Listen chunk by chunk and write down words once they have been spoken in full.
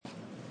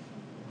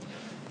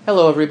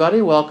Hello,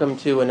 everybody. Welcome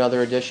to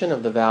another edition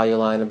of the Value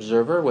Line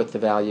Observer with the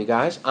Value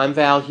Guys. I'm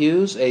Val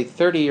Hughes, a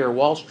 30-year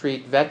Wall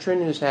Street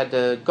veteran who's had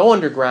to go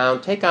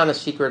underground, take on a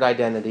secret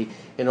identity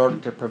in order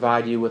to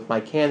provide you with my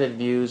candid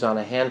views on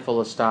a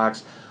handful of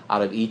stocks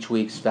out of each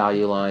week's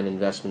Value Line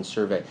investment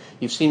survey.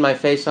 You've seen my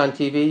face on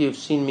TV, you've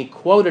seen me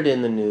quoted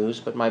in the news,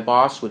 but my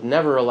boss would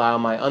never allow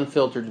my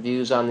unfiltered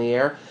views on the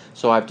air,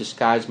 so I've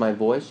disguised my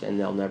voice and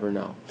they'll never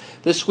know.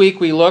 This week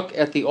we look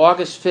at the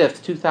August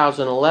 5th,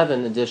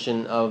 2011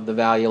 edition of the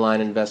Value Line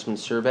Investment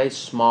Survey,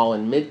 Small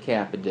and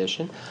Mid-Cap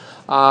edition.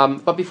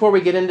 But before we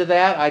get into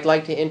that, I'd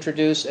like to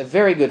introduce a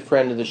very good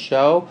friend of the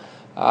show,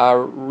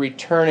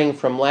 returning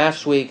from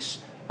last week's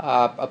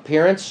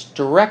appearance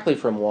directly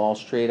from Wall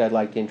Street. I'd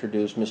like to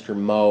introduce Mr.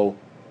 Mo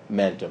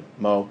Mentum.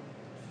 Mo.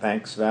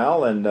 Thanks,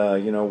 Val. And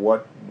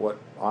what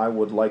I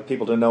would like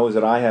people to know is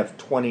that I have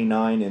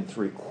 29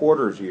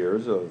 3/4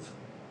 years of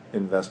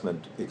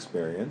investment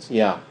experience.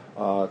 Yeah.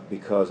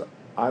 Because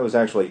I was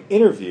actually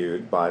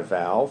interviewed by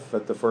Valve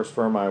at the first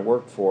firm I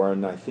worked for,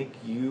 and I think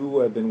you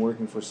have been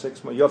working for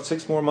 6 months. You have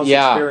 6 more months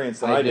experience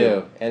than I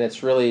do. And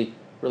it's really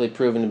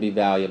proven to be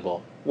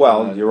valuable.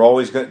 Well, you're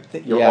always going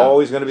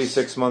to be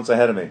 6 months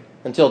ahead of me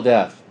until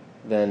death.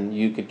 Then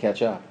you could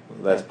catch up.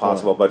 That's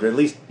possible, but at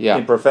least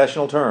in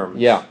professional terms.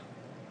 Yeah,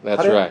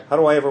 that's right. How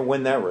do I ever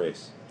win that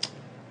race?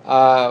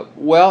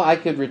 Well, I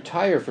could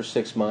retire for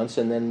 6 months,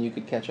 and then you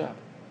could catch up.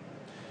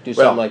 Do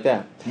something like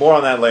that. More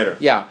on that later.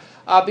 Yeah.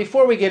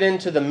 Before we get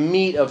into the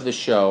meat of the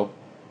show,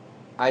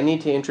 I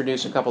need to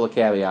introduce a couple of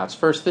caveats.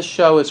 First, this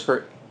show is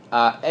for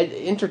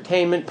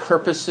entertainment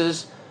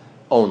purposes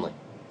only,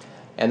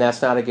 and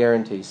that's not a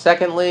guarantee.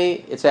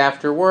 Secondly, it's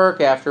after work,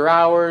 after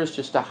hours,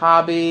 just a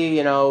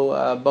hobby.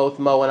 Both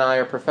Mo and I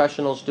are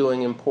professionals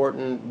doing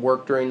important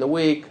work during the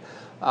week,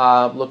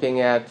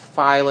 looking at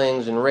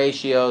filings and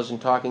ratios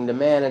and talking to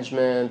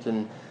management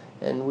and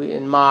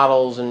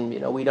models, and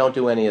we don't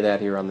do any of that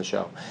here on the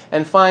show.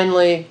 And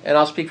finally, and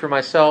I'll speak for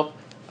myself,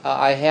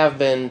 I have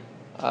been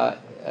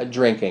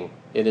drinking.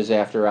 It is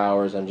after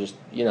hours. I'm just,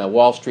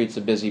 Wall Street's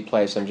a busy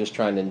place. I'm just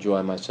trying to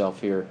enjoy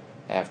myself here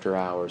after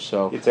hours.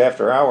 So it's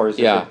after hours.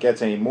 Yeah. If it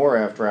gets any more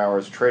after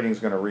hours, trading's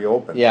going to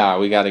reopen. Yeah,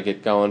 we got to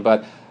get going.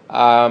 But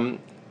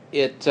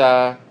it's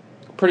a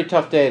pretty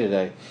tough day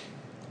today,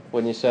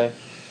 wouldn't you say?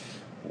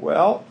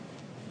 Well,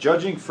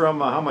 judging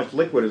from how much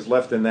liquid is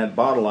left in that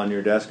bottle on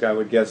your desk, I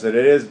would guess that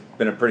it has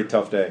been a pretty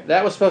tough day.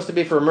 That was supposed to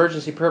be for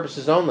emergency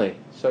purposes only,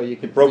 so you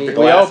could. Broke the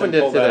glass we opened and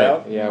it pulled today. that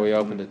out? Yeah, we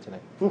opened it today.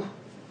 Whew.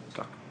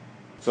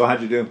 So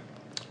how'd you do?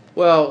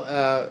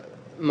 Well,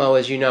 Mo,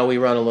 as you know, we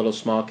run a little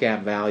small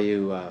cap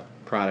value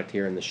product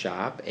here in the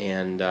shop,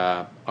 and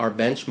our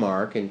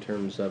benchmark in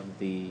terms of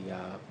the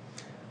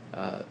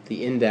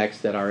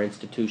index that our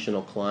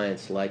institutional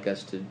clients like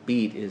us to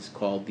beat is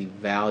called the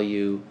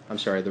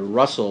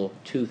Russell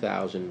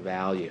 2000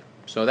 Value.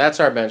 So that's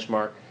our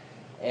benchmark.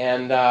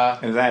 And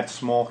that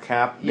small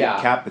cap, mid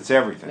cap, it's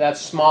everything. That's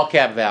small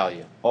cap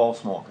value. All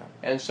small cap.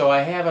 And so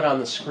I have it on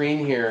the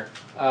screen here.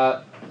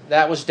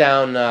 That was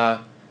down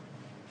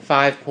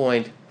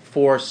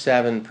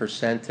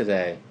 5.47%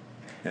 today.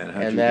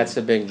 And that's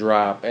a big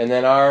drop. And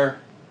then our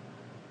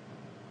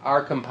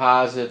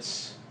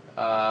composites,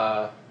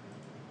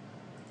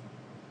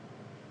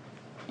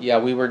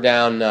 we were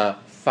down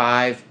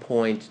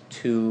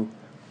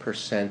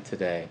 5.2%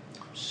 today.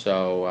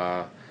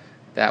 So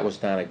that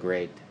was not a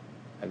great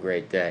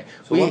day.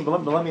 So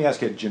let me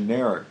ask you a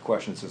generic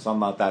question, since I'm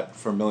not that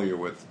familiar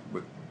with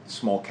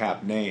small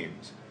cap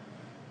names.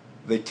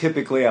 They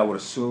typically, I would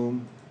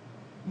assume,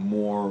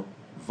 more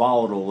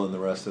volatile than the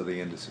rest of the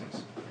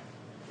indices.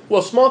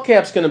 Well, small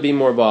cap's going to be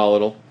more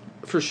volatile,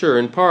 for sure.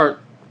 In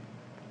part,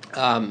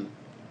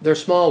 they're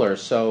smaller,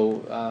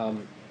 so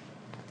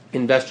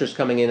investors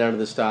coming in out of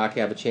the stock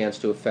have a chance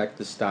to affect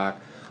the stock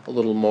a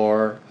little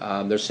more.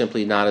 There's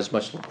simply not as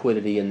much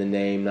liquidity in the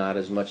name, not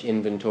as much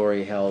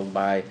inventory held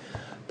by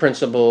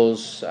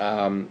principals,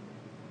 and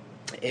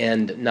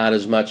not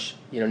as much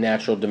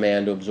natural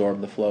demand to absorb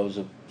the flows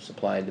of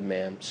supply and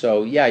demand.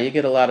 So yeah, you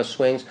get a lot of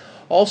swings.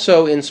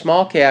 Also, in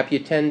small cap, you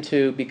tend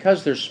to,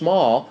 because they're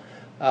small,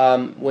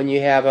 when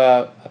you have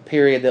a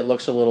period that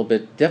looks a little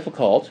bit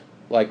difficult,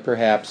 like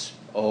perhaps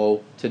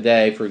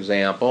today, for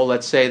example,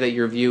 let's say that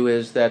your view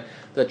is that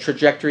the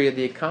trajectory of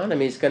the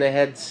economy is going to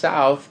head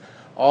south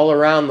all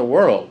around the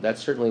world.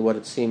 That's certainly what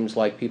it seems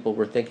like people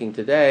were thinking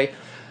today.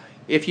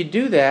 If you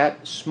do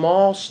that,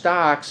 small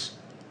stocks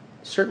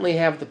certainly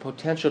have the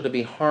potential to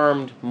be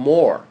harmed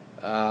more.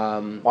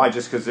 Why?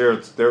 Just because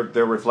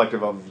they're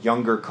reflective of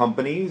younger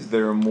companies?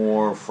 They're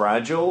more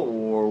fragile,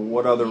 or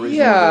what other reason?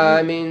 Yeah,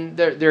 I mean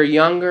they're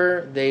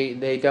younger.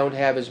 They don't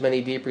have as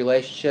many deep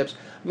relationships.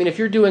 I mean, if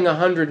you're doing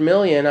 100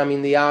 million, I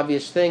mean the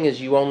obvious thing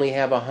is you only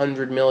have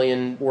 100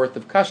 million worth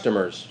of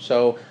customers.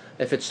 So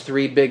if it's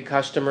 3 big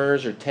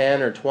customers or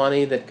 10 or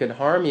 20 that could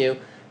harm you,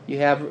 you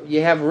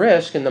have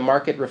risk, and the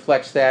market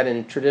reflects that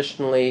in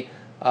traditionally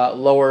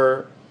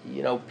lower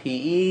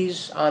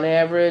PEs on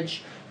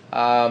average.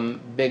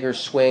 bigger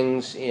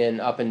swings in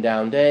up and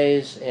down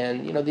days.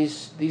 And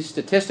these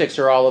statistics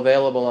are all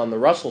available on the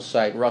Russell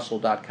site,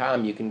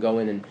 russell.com. You can go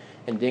in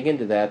and dig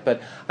into that.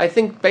 But I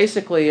think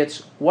basically it's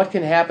what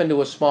can happen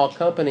to a small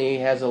company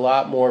has a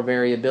lot more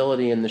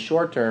variability in the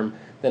short term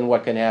than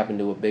what can happen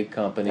to a big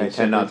company. They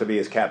tend not to be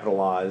as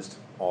capitalized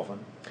often.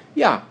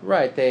 Yeah,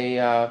 right.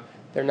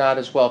 They're not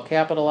as well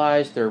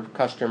capitalized. Their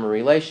customer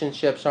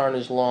relationships aren't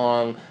as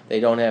long. They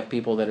don't have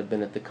people that have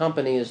been at the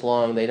company as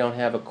long. They don't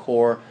have a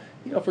core.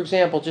 For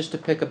example, just to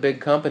pick a big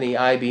company,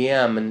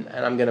 IBM, and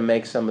I'm going to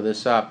make some of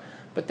this up,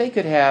 but they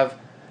could have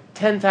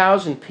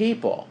 10,000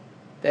 people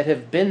that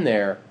have been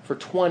there for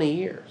 20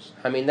 years.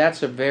 I mean,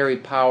 that's a very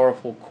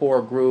powerful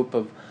core group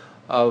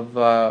of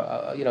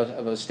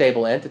a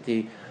stable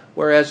entity.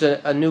 Whereas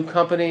a new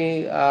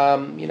company,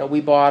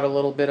 we bought a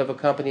little bit of a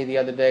company the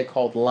other day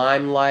called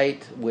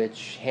Limelight,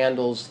 which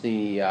handles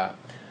the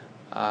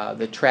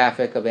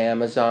traffic of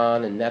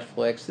Amazon and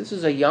Netflix. This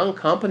is a young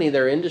company.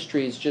 Their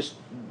industry is just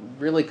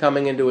really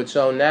coming into its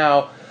own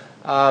now.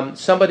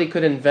 Somebody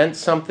could invent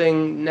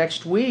something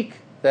next week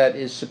that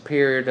is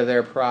superior to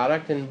their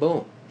product, and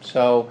boom.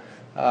 So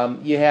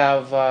you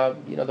have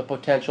the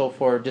potential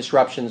for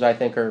disruptions. I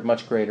think are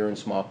much greater in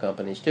small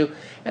companies too,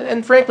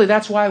 and frankly,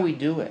 that's why we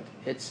do it.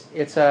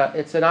 It's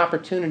an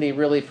opportunity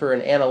really for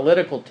an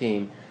analytical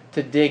team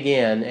to dig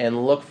in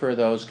and look for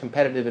those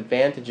competitive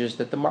advantages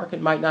that the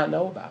market might not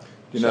know about.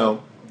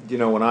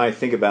 When I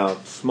think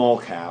about small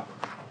cap,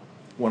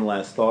 one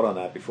last thought on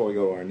that before we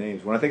go to our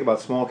names. When I think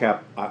about small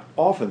cap, I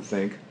often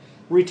think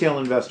retail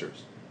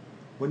investors.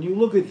 When you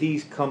look at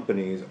these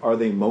companies, are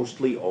they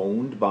mostly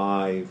owned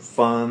by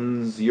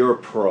funds? You're a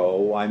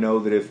pro. I know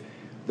that if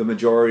the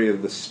majority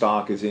of the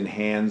stock is in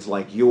hands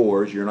like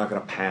yours, you're not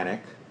going to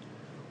panic.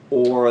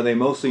 Or are they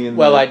mostly in?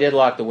 Well, I did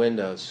lock the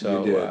windows,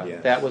 so you did,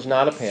 yes. That was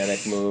not a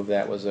panic move.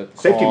 That was a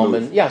safety calm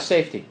move.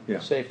 Safety. Yeah.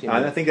 Safety move.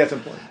 I think that's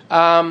important.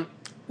 I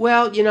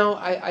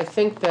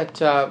think that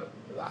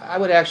I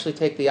would actually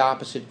take the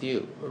opposite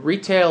view.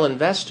 Retail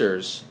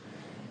investors,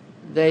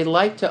 they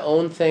like to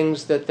own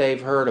things that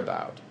they've heard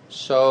about.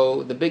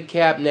 So the big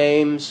cap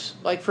names,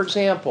 like for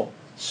example,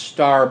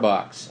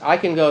 Starbucks. I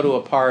can go to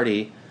a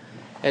party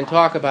and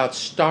talk about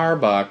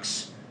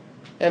Starbucks,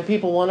 and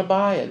people want to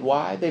buy it.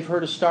 Why? They've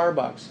heard of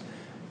Starbucks.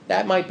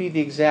 That might be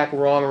the exact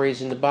wrong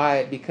reason to buy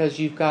it, because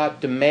you've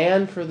got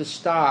demand for the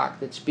stock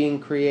that's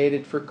being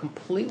created for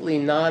completely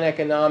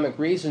non-economic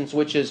reasons,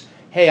 which is,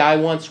 hey, I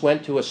once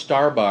went to a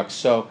Starbucks,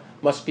 so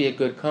must be a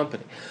good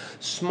company.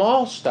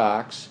 Small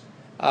stocks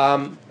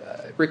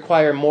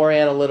require more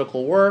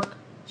analytical work.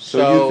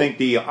 So you think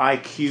the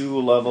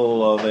IQ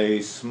level of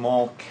a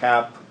small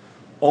cap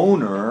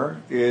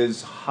owner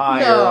is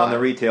higher on the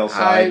retail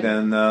side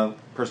than the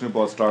person who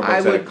bought Starbucks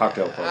at a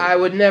cocktail party? I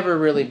would never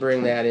really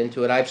bring that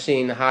into it. I've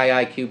seen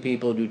high IQ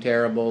people do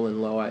terrible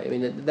and low. I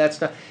mean,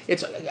 that's not.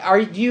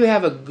 Do you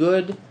have a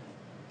good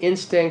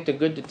instinct, a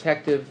good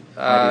detective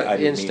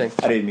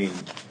instinct? I didn't mean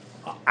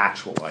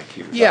actual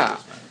IQ. Yeah.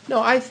 No,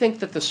 I think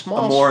that the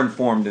a more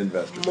informed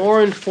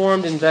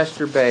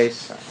investor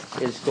base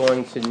is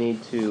going to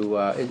need to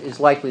is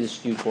likely to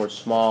skew towards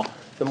small.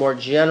 The more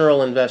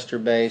general investor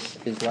base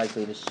is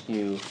likely to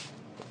skew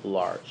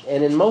large.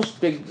 And in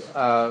most big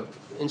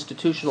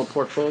institutional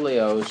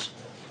portfolios,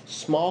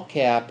 small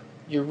cap,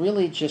 you're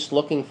really just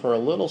looking for a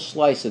little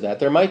slice of that.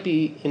 There might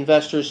be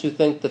investors who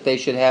think that they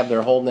should have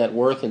their whole net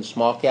worth in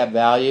small cap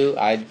value.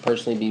 I'd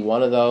personally be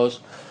one of those.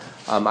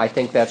 I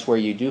think that's where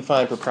you do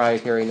find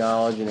proprietary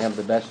knowledge and have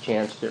the best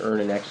chance to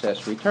earn an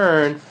excess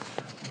return.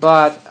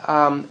 But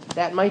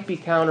that might be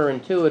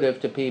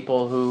counterintuitive to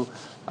people who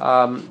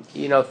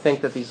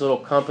think that these little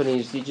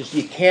companies,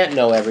 you can't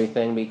know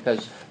everything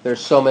because there's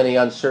so many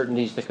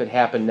uncertainties that could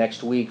happen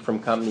next week from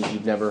companies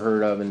you've never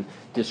heard of and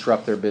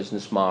disrupt their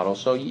business model.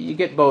 So you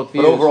get both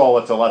views. But overall,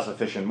 it's a less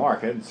efficient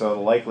market, so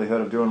the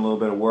likelihood of doing a little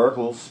bit of work, a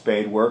little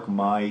spade work,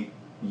 might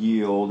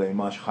yield a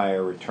much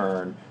higher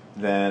return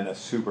than a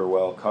super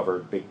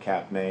well-covered big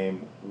cap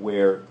name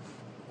where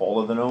all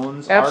of the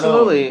knowns are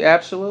known.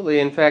 Absolutely.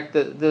 In fact,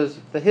 the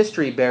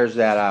history bears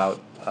that out,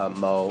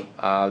 Mo,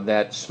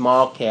 that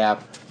small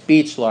cap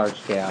beats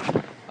large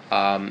cap.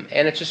 And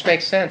it just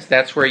makes sense.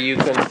 That's where you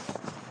can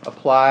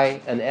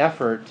apply an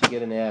effort to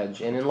get an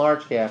edge. And in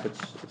large cap,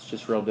 it's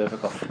just real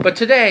difficult. But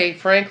today,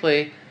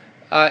 frankly,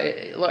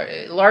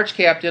 large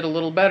cap did a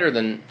little better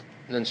than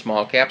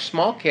small cap.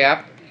 Small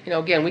cap,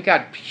 again, we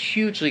got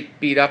hugely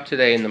beat up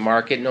today in the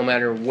market, no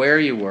matter where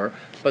you were.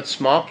 But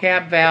small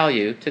cap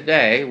value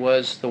today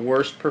was the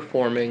worst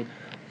performing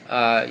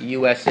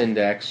U.S.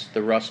 index,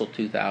 the Russell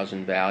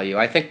 2000 value.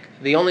 I think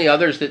the only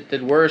others that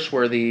did worse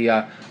were the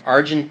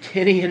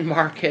Argentinian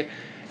market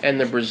and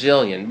the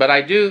Brazilian. But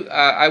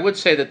I would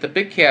say that the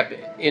big cap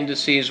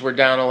indices were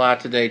down a lot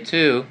today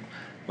too,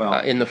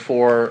 in the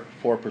 4%,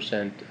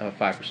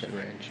 5%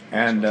 range.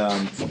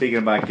 And speaking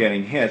about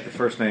getting hit, the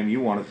first name you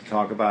wanted to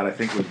talk about, I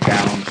think, was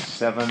down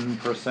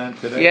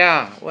 7% today.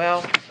 Yeah.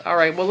 Well, all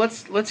right. Well,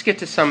 let's get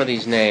to some of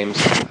these names.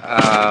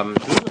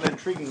 This is an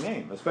intriguing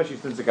name, especially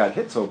since it got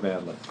hit so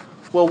badly.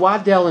 Well,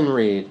 Waddell &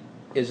 Reed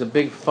is a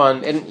big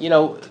fund, and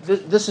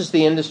this is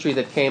the industry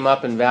that came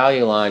up in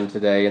Value Line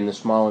today in the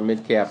small and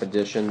mid cap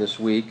edition this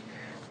week,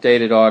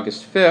 dated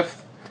August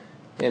 5th,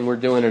 and we're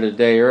doing it a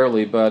day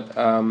early. But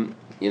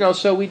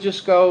so we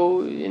just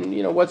go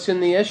in, what's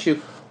in the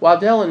issue.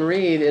 Waddell and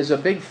Reed is a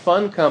big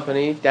fund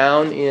company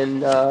down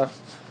in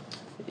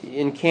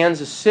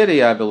Kansas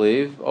City, I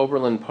believe,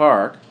 Overland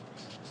Park,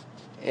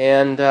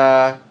 and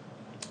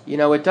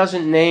it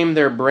doesn't name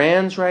their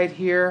brands right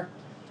here,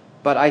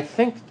 but I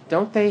think.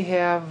 Don't they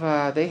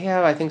have, they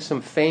have, I think,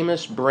 some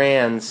famous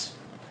brands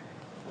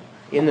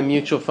in the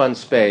mutual fund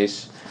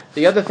space.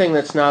 The other thing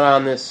that's not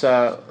on this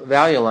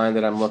value line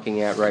that I'm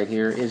looking at right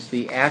here is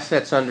the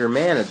assets under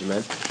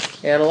management.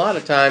 And a lot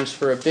of times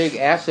for a big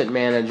asset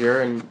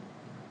manager, and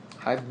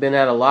I've been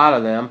at a lot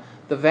of them,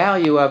 the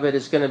value of it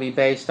is going to be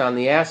based on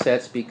the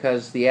assets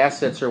because the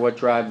assets are what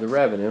drive the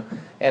revenue.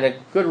 And a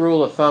good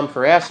rule of thumb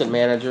for asset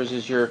managers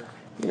is you're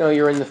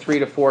in the 3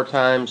 to 4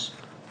 times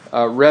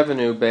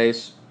revenue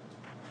base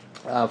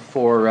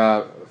for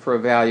a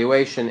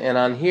valuation. And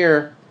on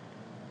here,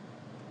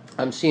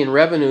 I'm seeing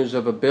revenues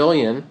of $1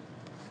 billion,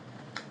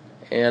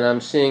 and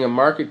I'm seeing a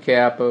market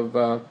cap of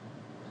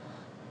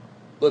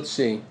let's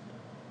see,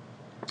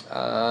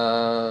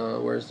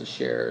 where's the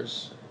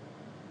shares?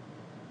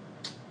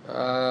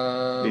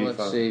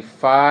 Let's see,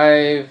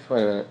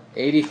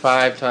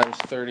 85 times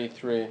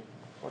 33.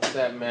 What's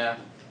that math?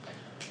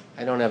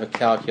 I don't have a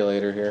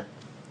calculator here.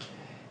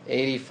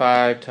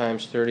 85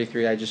 times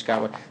 33, I just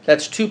got one.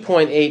 That's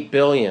 2.8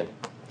 billion.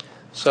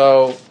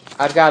 So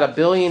I've got $1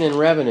 billion in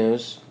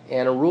revenues,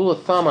 and a rule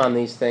of thumb on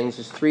these things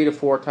is 3 to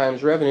 4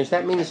 times revenues.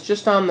 That means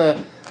just on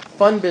the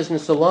fund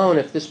business alone,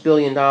 if this $1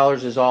 billion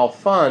is all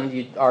fund,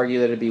 you'd argue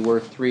that it'd be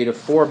worth 3 to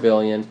 4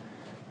 billion,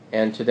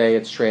 and today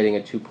it's trading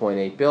at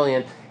 2.8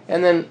 billion.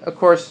 And then, of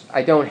course,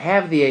 I don't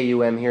have the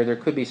AUM here. There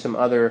could be some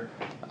other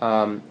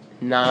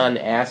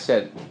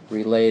non-asset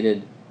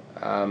related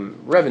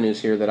revenues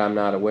here that I'm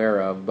not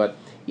aware of, but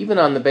even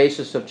on the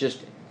basis of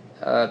just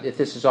if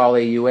this is all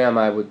AUM,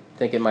 I would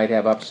think it might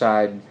have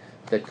upside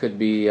that could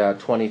be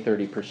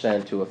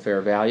 20-30% to a fair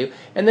value,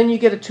 and then you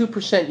get a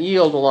 2%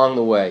 yield along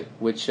the way,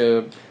 which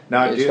is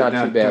not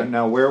too bad.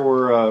 Now, where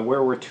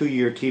were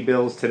 2-year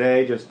T-bills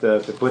today? Just to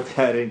put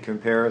that in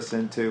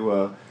comparison to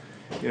a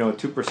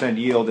 2%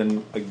 yield,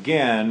 and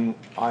again,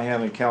 I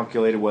haven't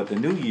calculated what the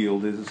new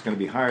yield is. It's going to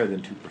be higher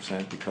than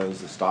 2%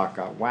 because the stock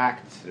got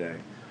whacked today.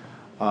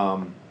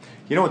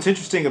 What's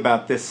interesting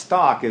about this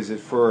stock is that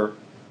for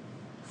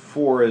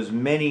as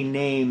many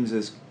names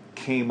as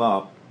came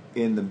up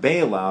in the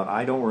bailout,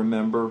 I don't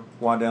remember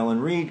Waddell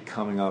and Reed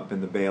coming up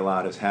in the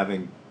bailout as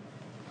having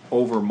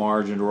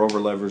over-margined or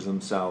over-leveraged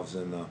themselves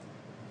in the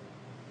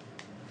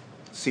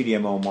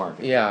CDMO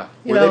market. Yeah.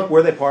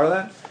 Were they part of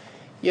that?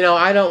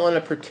 I don't want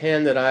to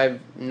pretend that I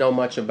know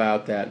much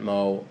about that,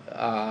 Mo.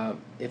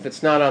 If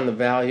it's not on the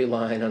value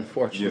line,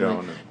 unfortunately. You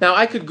don't know. Now,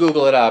 I could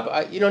Google it up.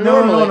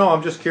 Normally, No.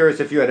 I'm just curious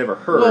if you had ever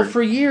heard. Well,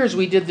 for years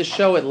we did the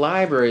show at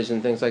libraries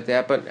and things like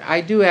that, but I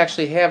do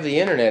actually have the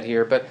internet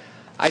here, but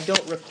I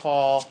don't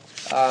recall,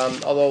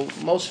 although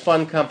most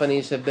fund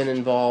companies have been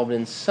involved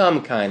in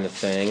some kind of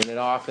thing, and it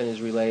often is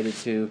related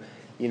to,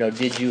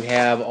 did you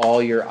have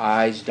all your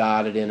I's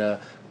dotted in a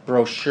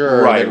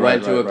brochure that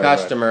went to a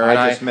customer? Right.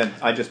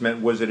 I just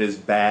meant, was it as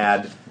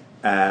bad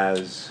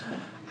as?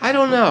 I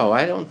don't know.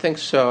 I don't think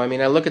so. I mean,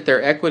 I look at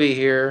their equity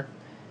here,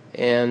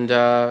 and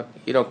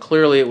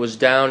clearly it was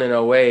down in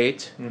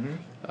 08,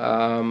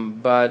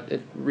 but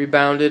it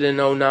rebounded in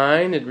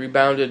 09. It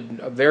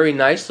rebounded very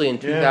nicely in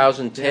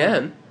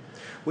 2010. Yeah.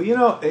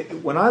 Well,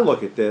 when I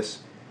look at this,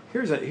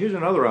 here's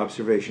another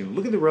observation.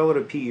 Look at the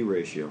relative PE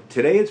ratio.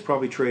 Today it's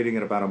probably trading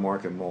at about a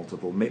market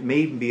multiple, may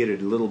even be at a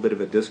little bit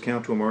of a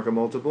discount to a market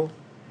multiple.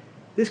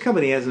 This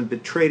company hasn't been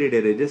traded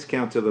at a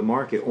discount to the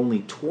market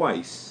only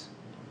twice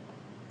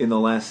in the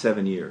last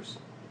 7 years.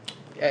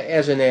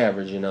 As an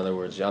average, in other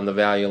words, on the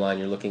value line,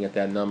 you're looking at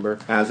that number.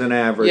 As an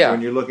average,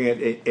 when you're looking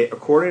at it,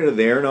 according to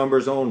their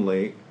numbers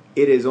only,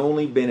 it has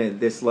only been at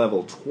this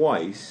level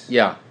twice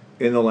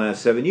in the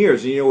last 7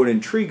 years. And what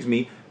intrigues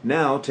me,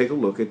 now take a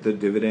look at the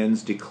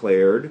dividends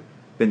declared,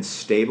 been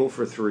stable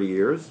for 3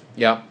 years.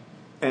 Yeah.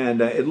 And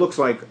it looks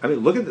like,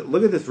 look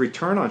at this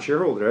return on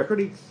shareholder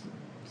equity,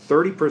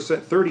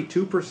 30%,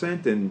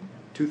 32% in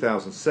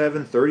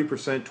 2007,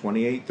 30%,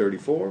 28,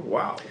 34.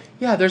 Wow.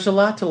 Yeah, there's a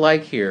lot to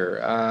like here.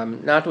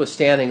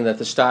 Notwithstanding that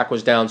the stock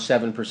was down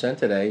 7%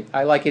 today,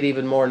 I like it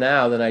even more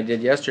now than I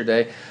did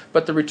yesterday.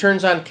 But the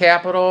returns on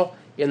capital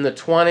in the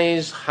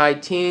 20s, high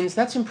teens,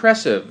 that's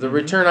impressive. The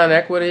return on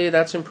equity,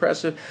 that's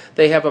impressive.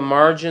 They have a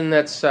margin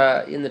that's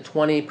in the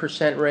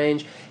 20%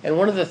 range. And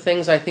one of the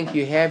things I think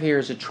you have here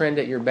is a trend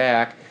at your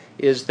back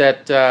is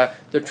that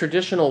the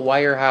traditional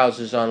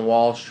wirehouses on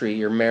Wall Street,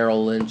 your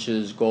Merrill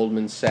Lynch's,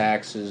 Goldman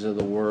Sachs's of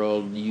the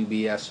world,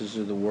 UBS's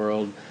of the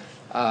world,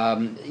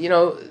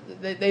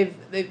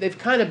 they've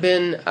kind of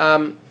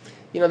been,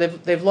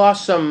 they've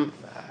lost some,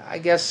 I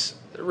guess,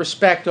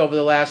 respect over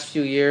the last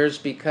few years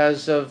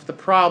because of the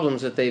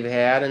problems that they've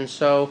had, and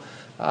so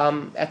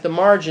at the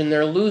margin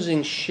they're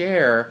losing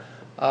share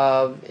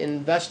of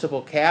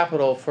investable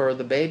capital for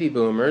the baby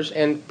boomers,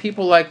 and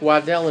people like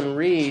Waddell and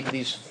Reed,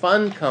 these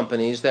fund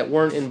companies that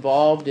weren't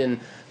involved in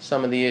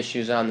some of the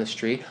issues on the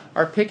street,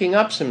 are picking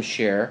up some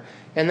share.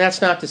 And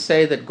that's not to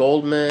say that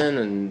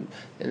Goldman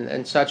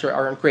and such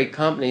aren't great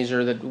companies,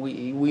 or that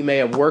we may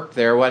have worked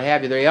there, what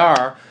have you. They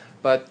are,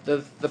 but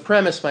the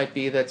premise might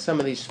be that some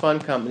of these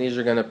fund companies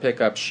are going to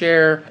pick up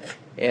share.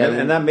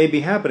 And that may be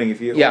happening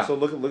if you Yeah. also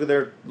look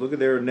at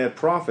their net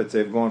profits.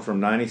 They've gone from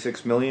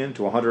 96 million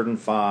to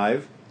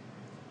 105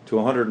 to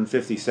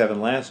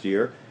 157 last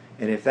year,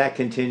 and if that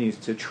continues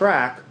to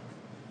track,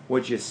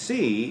 what you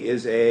see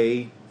is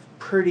a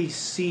pretty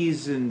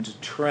seasoned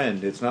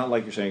trend. It's not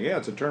like you're saying, yeah,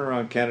 it's a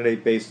turnaround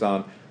candidate based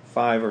on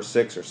 5 or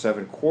 6 or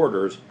 7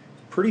 quarters.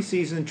 Pretty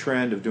seasoned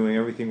trend of doing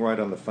everything right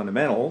on the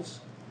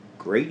fundamentals,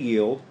 great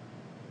yield,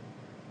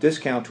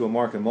 discount to a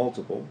market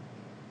multiple.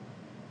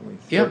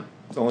 It's the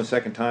only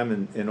second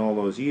time in all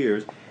those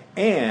years.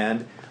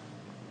 And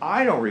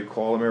I don't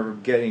recall him ever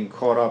getting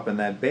caught up in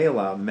that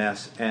bailout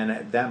mess,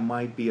 and that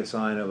might be a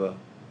sign of a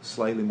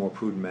slightly more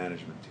prudent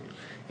management team.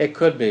 It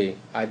could be.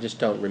 I just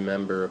don't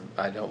remember.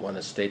 I don't want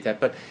to state that.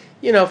 But,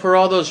 for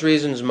all those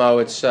reasons, Mo,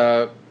 it's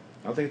I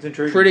think it's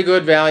intriguing. pretty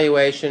good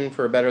valuation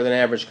for a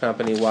better-than-average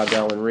company,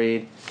 Waddell &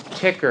 Reed.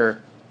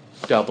 Ticker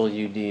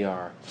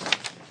WDR.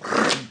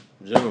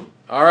 Zoom.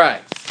 All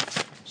right.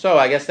 So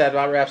I guess that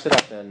about wraps it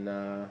up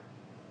then.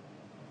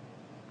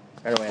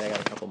 Anyway, I got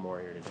a couple more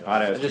here to do.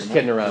 I'm just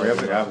kidding around.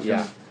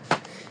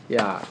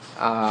 Yeah.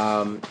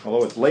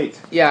 Although it's late.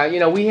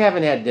 Yeah, we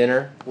haven't had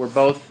dinner. We're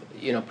both,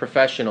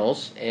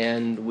 professionals,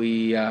 and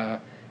we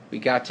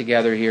got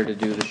together here to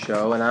do the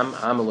show, and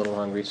I'm a little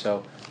hungry,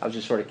 so I was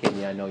just sort of kidding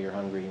you. I know you're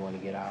hungry. You want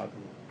to get out.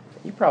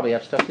 You probably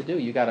have stuff to do.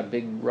 You got a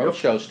big road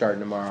show starting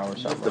tomorrow or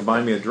something. You have to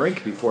buy me a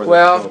drink before.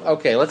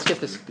 Okay. Let's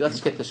get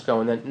this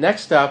going. Then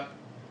next up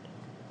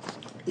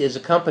is a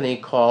company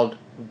called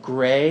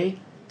Gray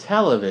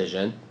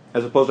Television.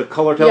 As opposed to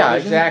color television? Yeah,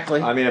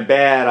 exactly. I mean, a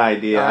bad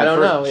idea. I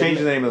don't know. Change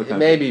the name of the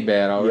company. It may be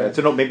bad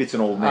already. Yeah, maybe it's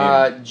an old name.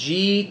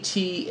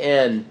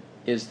 GTN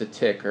is the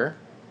ticker.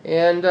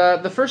 And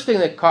the first thing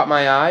that caught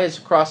my eye is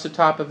across the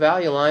top of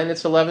value line,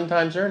 it's 11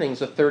 times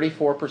earnings, a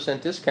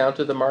 34% discount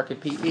to the market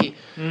PE.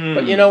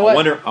 But you know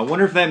what? I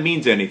wonder if that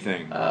means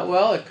anything.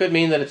 Well, it could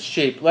mean that it's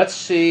cheap. Let's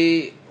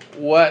see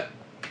what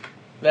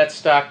that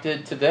stock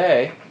did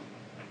today.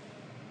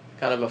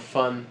 Kind of a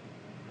fun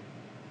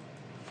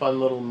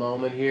little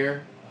moment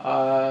here.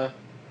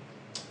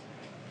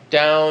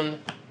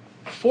 Down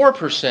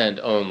 4%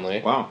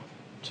 only. Wow.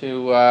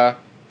 To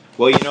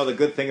well, the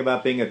good thing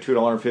about being a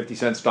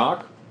 $2.50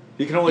 stock,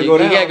 you can only go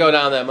down. You can't go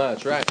down that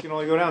much, right? You can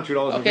only go down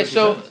 $2.50. Okay,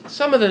 so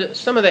some of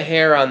the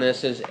hair on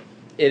this is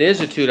it is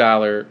a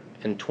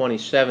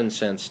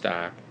 $2.27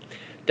 stock,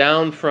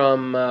 down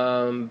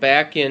from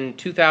back in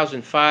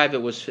 2005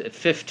 it was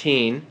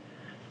 15.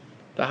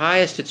 The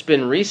highest it's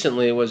been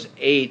recently was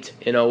 8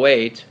 in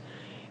 08,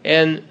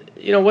 and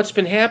what's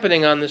been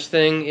happening on this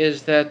thing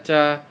is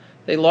that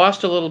they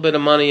lost a little bit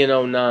of money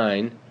in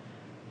 09.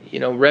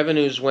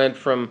 Revenues went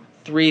from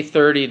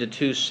 330 to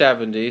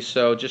 270,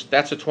 so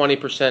that's a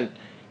 20%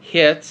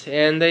 hit,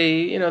 and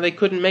they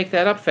couldn't make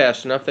that up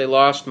fast enough. They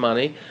lost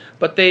money,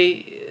 but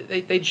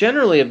they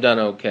generally have done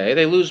okay.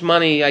 They lose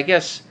money, I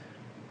guess,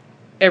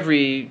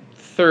 every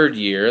third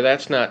year.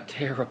 That's not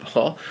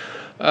terrible.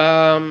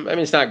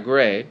 It's not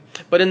great,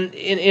 but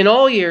in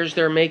all years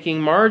they're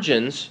making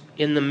margins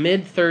in the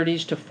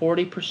mid-30s to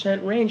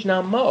 40% range.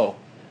 Now, Mo,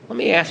 let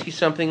me ask you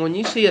something. When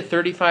you see a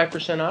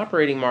 35%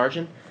 operating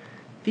margin,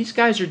 these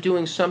guys are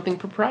doing something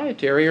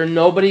proprietary, or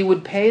nobody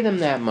would pay them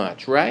that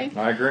much, right?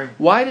 I agree.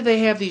 Why do they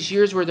have these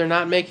years where they're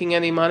not making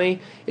any money?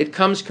 It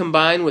comes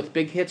combined with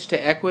big hits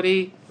to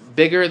equity,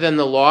 bigger than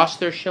the loss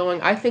they're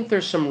showing. I think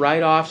there's some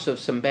write-offs of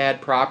some bad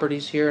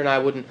properties here, and I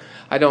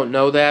don't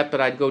know that,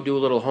 but I'd go do a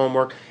little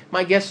homework.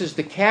 My guess is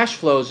the cash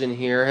flows in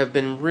here have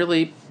been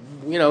really,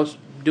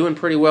 doing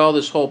pretty well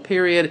this whole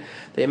period.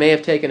 They may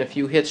have taken a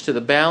few hits to the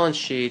balance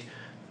sheet,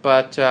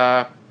 but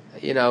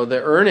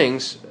the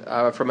earnings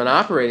from an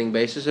operating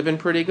basis have been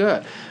pretty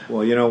good.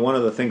 Well, one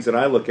of the things that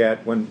I look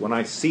at when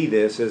I see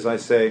this is I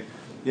say,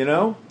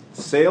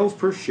 sales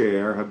per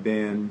share have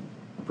been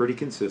pretty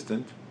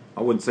consistent.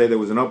 I wouldn't say there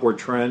was an upward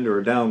trend or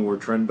a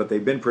downward trend, but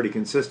they've been pretty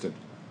consistent.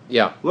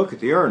 Yeah. Look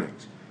at the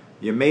earnings.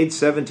 You made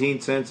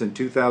 17 cents in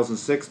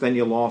 2006, then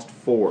you lost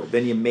 4.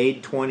 Then you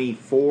made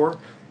 24,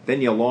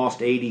 then you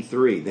lost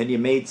 83. Then you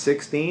made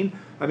 16.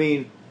 I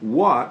mean,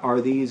 what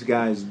are these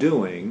guys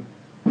doing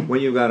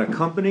when you've got a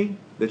company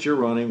that you're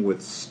running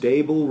with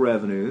stable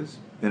revenues,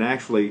 and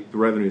actually the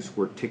revenues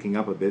were ticking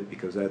up a bit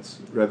because that's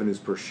revenues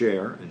per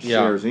share, and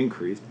shares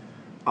increased.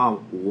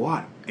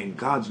 What in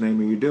God's name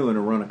are you doing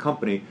to run a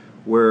company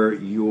where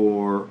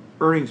your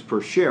earnings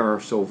per share are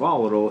so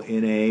volatile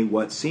in a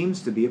what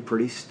seems to be a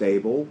pretty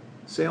stable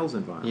sales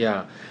environment?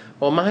 Yeah.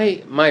 Well,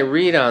 my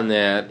read on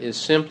that is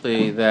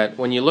simply that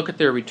when you look at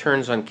their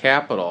returns on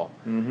capital,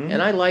 and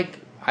I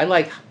like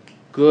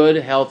good,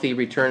 healthy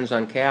returns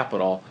on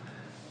capital,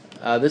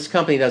 this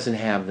company doesn't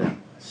have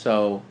them.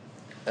 So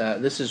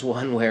this is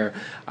one where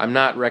I'm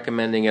not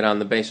recommending it on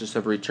the basis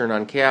of return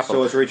on capital.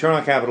 So it's a return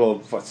on capital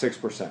of what,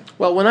 6%?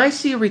 Well, when I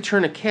see a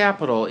return of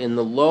capital in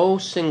the low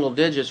single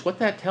digits, what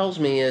that tells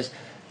me is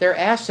their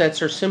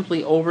assets are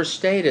simply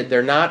overstated.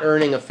 They're not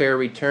earning a fair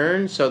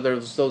return, so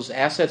those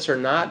assets are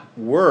not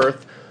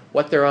worth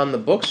what they're on the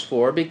books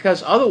for,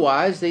 because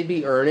otherwise they'd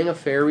be earning a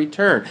fair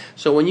return.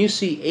 So when you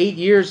see 8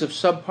 years of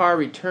subpar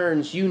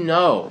returns, you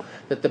know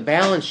that the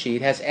balance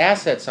sheet has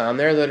assets on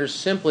there that are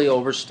simply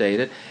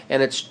overstated.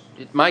 And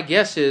my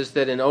guess is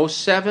that in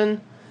 '07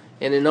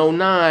 and in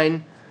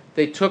 '09,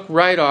 they took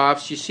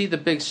write-offs. You see the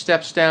big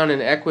steps down in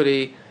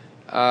equity,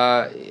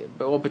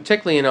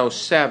 particularly in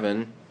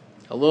 '07,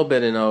 a little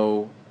bit in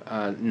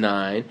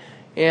 '09.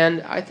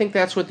 And I think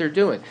that's what they're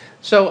doing.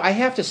 So I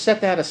have to set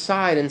that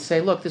aside and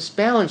say, look, this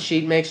balance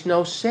sheet makes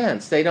no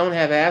sense. They don't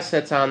have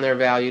assets on there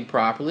valued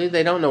properly.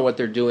 They don't know what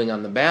they're doing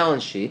on the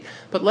balance sheet.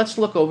 But let's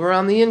look over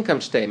on the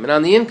income statement.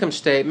 On the income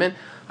statement,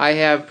 I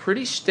have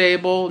pretty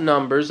stable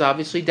numbers,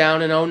 obviously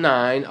down in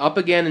 '09, up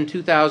again in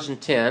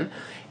 2010.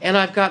 And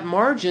I've got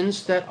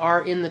margins that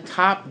are in the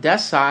top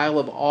decile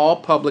of all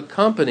public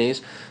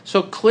companies.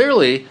 So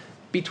clearly,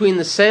 between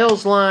the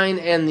sales line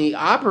and the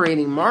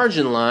operating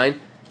margin line,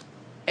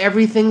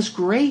 everything's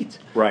great.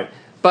 Right.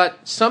 But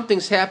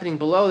something's happening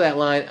below that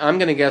line. I'm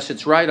going to guess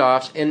it's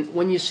write-offs. And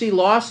when you see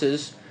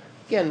losses,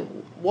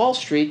 again, Wall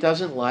Street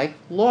doesn't like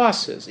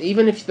losses.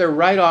 Even if they're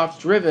write-offs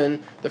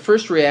driven, the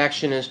first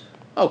reaction is,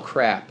 oh,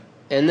 crap.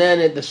 And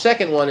then the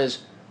second one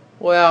is,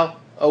 well,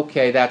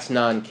 okay, that's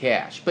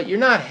non-cash. But you're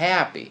not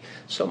happy.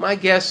 So my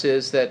guess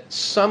is that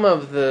some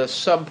of the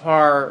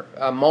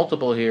subpar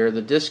multiple here,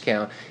 the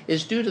discount,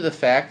 is due to the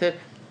fact that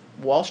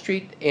Wall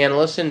Street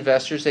analysts,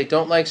 investors, they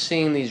don't like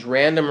seeing these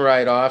random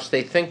write-offs.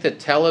 They think that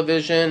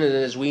television,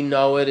 as we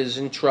know it, is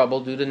in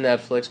trouble due to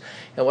Netflix.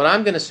 And what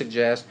I'm going to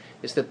suggest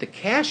is that the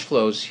cash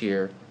flows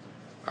here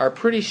are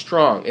pretty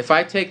strong. If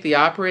I take the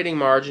operating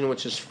margin,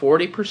 which is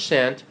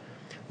 40%,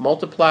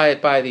 multiply it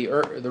by the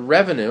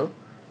revenue,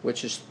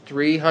 which is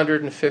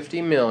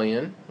 $350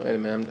 million. Wait a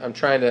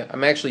minute,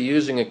 I'm actually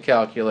using a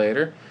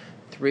calculator.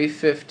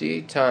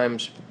 350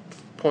 times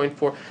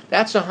 0.4.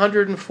 That's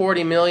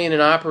 $140 million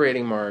in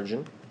operating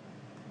margin.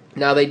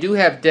 Now they do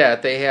have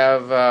debt. They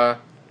have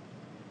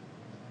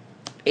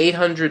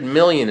 $800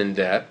 million in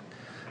debt.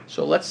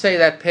 So let's say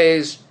that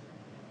pays,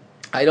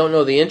 I don't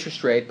know the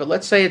interest rate, but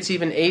let's say it's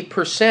even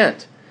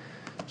 8%.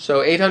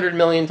 So 800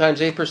 million times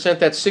 8%,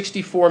 that's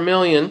 $64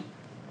 million.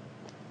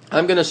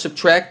 I'm going to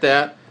subtract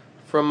that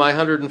from my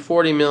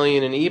 $140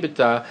 million in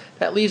EBITDA.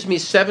 That leaves me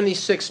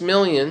 $76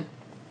 million,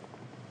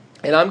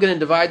 and I'm going to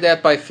divide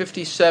that by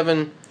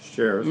 57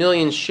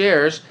 million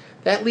shares.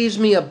 That leaves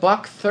me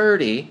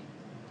 $1.30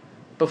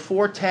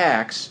 before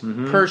tax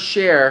per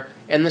share,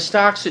 and the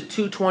stock's at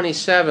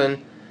 $227,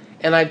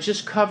 and I've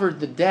just covered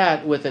the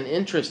debt with an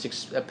interest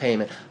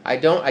payment. I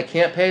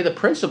can't pay the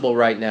principal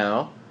right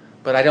now,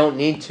 but I don't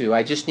need to.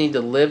 I just need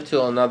to live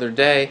till another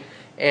day.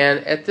 And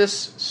at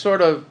this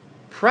sort of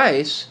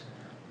price,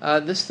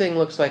 this thing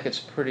looks like it's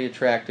pretty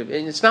attractive.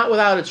 And it's not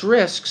without its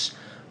risks,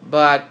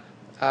 but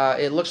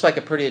it looks like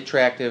a pretty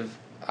attractive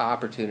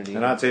opportunity.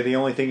 And I'd say the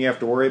only thing you have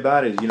to worry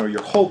about is,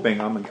 you're hoping,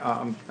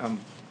 I'm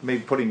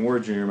maybe putting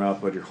words in your mouth,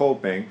 but you're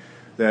hoping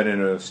that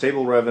in a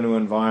stable revenue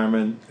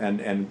environment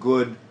and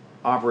good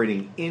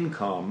operating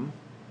income,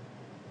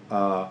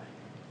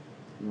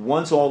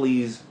 once all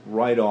these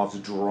write-offs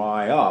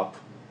dry up,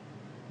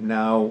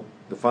 now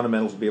the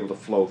fundamentals will be able to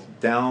flow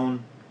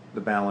down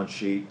the balance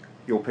sheet.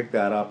 You'll pick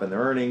that up in the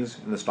earnings,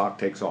 and the stock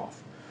takes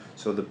off.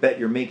 So the bet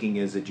you're making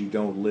is that you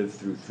don't live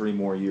through 3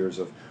 more years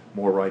of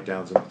more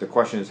write-downs. And the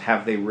question is,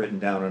 have they written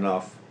down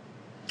enough?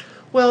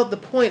 Well, the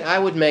point I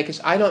would make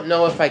is I don't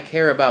know if I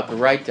care about the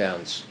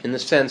write-downs in the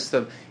sense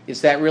of,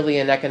 is that really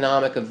an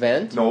economic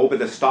event? No, but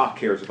the stock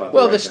cares about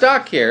the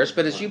stock cares,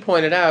 but as you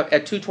pointed out,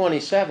 at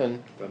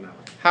 227,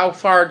 how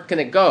far can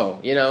it go?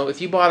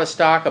 If you bought a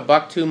stock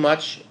 $1 too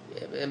much,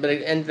 but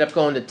it ended up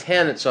going to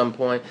 10 at some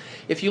point.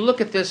 If you look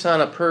at this on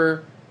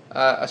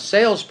a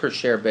sales per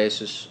share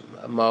basis,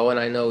 Mo, and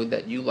I know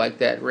that you like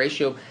that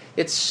ratio,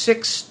 it's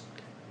 $6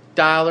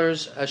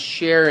 a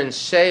share in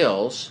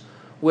sales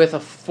with a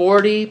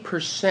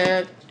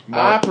 40%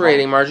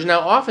 operating margin. Now,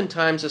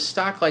 oftentimes a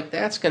stock like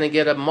that's going to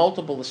get a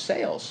multiple of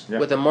sales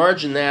with a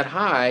margin that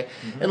high,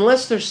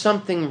 unless there's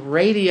something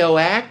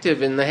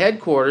radioactive in the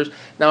headquarters.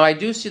 Now, I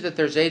do see that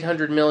there's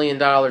 $800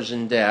 million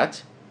in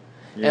debt.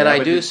 And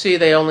I do see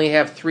they only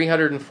have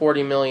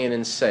 $340 million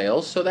in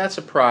sales, so that's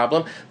a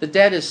problem. The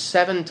debt is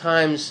 7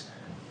 times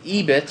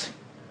EBIT,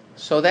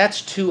 so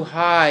that's too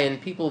high, and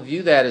people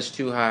view that as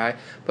too high.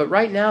 But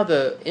right now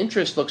the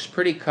interest looks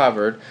pretty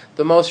covered.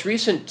 The most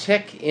recent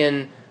tick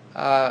in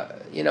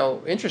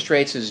interest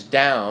rates is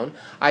down.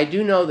 I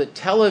do know that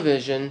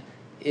television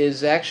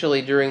is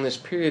actually during this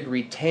period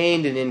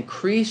retained and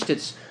increased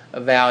its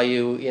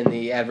value in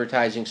the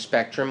advertising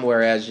spectrum,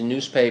 whereas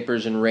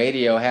newspapers and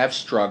radio have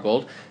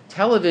struggled.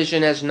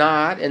 Television has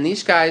not, and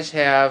these guys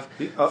have...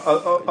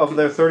 Of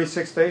their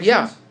 36 stations?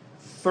 Yeah.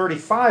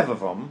 35 of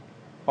them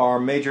are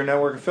major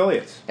network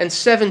affiliates. And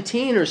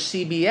 17 are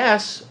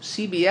CBS.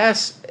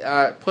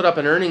 CBS put up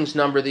an earnings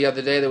number the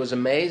other day that was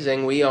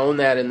amazing. We own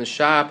that in the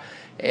shop.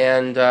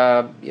 And,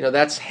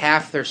 that's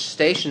half their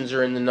stations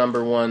are in the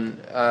number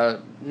one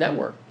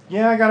network.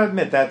 Yeah, I got to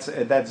admit, that's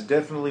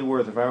definitely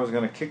worth it. If I was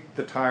going to kick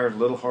the tires a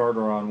little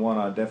harder on one,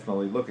 I'd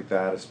definitely look at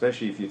that,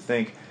 especially if you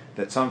think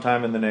that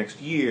sometime in the next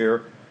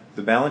year,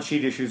 the balance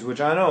sheet issues, which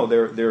I know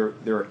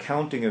they're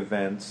accounting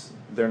events,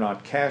 they're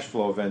not cash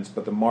flow events,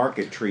 but the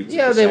market treats it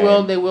the same.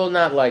 Yeah, they will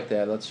not like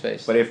that, let's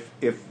face it. But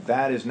if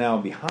that is now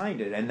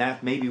behind it, and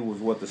that maybe was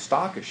what the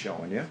stock is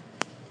showing you,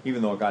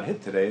 even though it got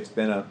hit today, it's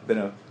been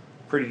a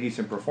pretty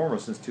decent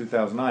performance since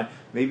 2009.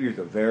 Maybe you're at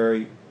the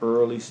very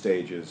early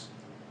stages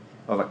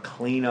of a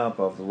cleanup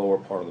of the lower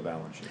part of the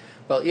balance sheet.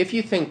 Well, if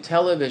you think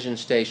television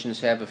stations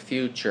have a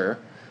future,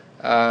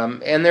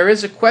 and there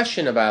is a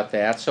question about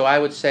that, so I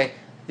would say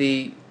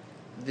the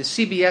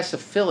CBS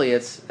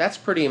affiliates, that's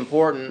pretty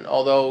important,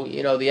 although,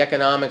 the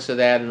economics of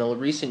that in the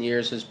recent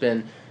years has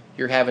been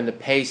you're having to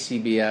pay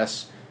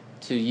CBS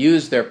to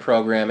use their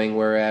programming,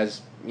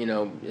 whereas,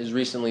 as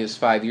recently as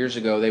 5 years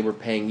ago, they were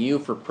paying you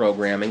for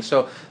programming,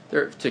 so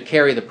to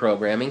carry the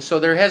programming. So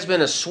there has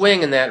been a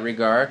swing in that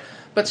regard.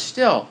 But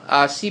still,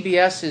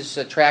 CBS is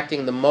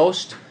attracting the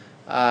most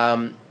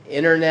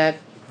internet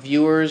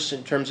viewers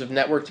in terms of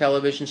network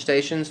television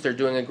stations. They're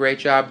doing a great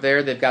job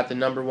there. They've got the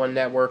number one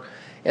network.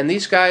 And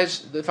these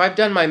guys, if I've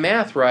done my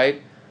math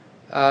right,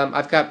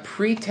 I've got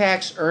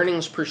pre-tax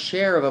earnings per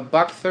share of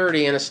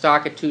 $1.30 and a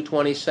stock at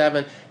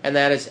 $2.27, and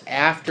that is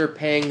after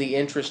paying the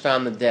interest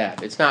on the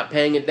debt. It's not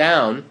paying it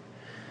down,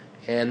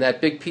 and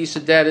that big piece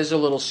of debt is a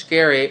little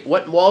scary.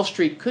 What Wall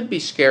Street could be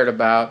scared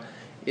about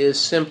is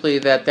simply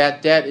that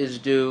debt is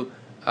due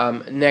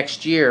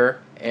next year,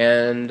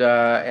 and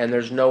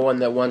there's no one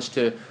that wants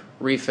to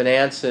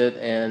refinance it,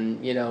 and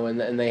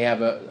they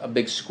have a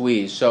big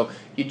squeeze. So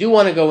you do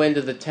want to go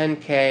into the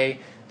 10K.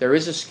 There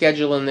is a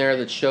schedule in there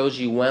that shows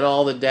you when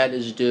all the debt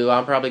is due.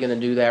 I'm probably going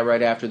to do that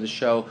right after the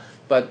show.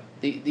 But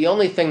the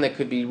only thing that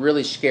could be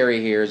really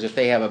scary here is if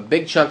they have a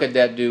big chunk of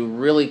debt due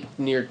really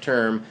near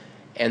term,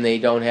 and they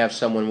don't have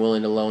someone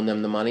willing to loan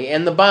them the money,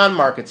 and the bond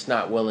market's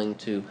not willing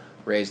to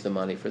raise the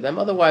money for them.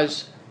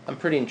 Otherwise, I'm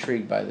pretty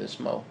intrigued by this,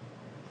 Mo.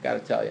 Got to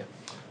tell you.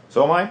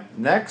 So am I.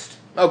 Next.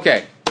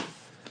 Okay.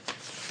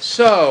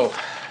 So,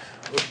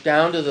 we're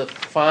down to the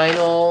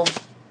final.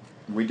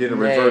 We did a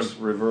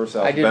reverse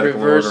alphabetical I did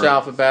reverse order.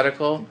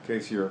 Alphabetical. In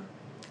case you're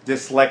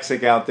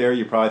dyslexic out there,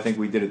 you probably think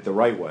we did it the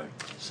right way.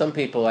 Some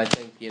people, I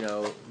think,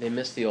 they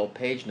miss the old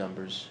page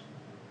numbers.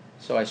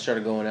 So I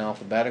started going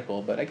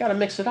alphabetical, but I got to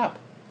mix it up.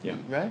 Yeah.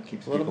 Right?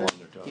 Keeps a little people bit. on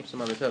their toes. Keeps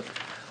them on their toes.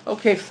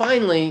 Okay,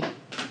 finally,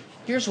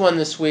 here's one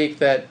this week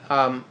that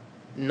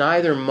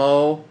neither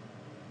Mo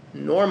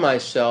nor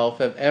myself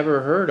have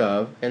ever heard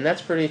of, and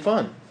that's pretty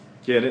fun.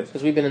 Yeah, it is.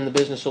 Because we've been in the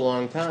business a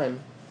long time.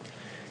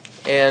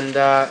 And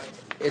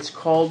it's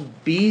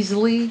called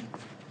Beasley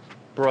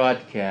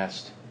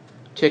Broadcast,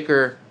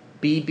 ticker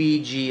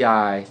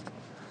BBGI.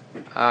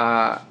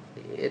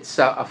 It's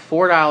a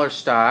 $4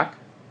 stock,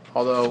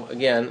 although,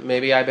 again,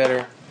 maybe I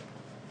better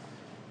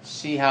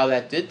see how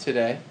that did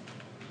today.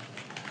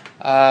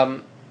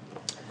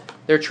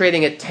 They're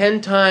trading at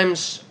 10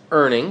 times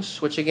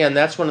earnings, which, again,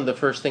 that's one of the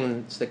first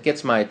things that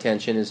gets my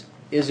attention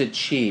is it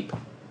cheap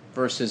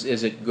versus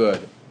is it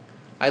good?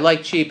 I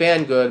like cheap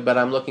and good, but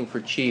I'm looking for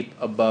cheap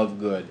above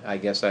good, I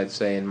guess I'd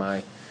say, in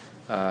my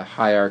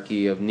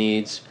hierarchy of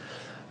needs.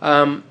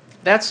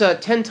 That's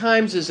 10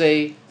 times is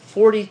a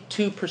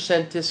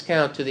 42%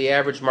 discount to the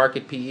average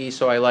market PE,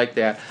 so I like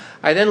that.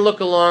 I then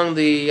look along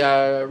the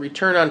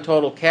return on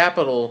total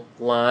capital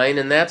line,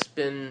 and that's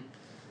been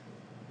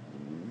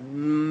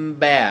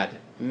bad.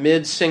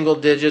 Mid-single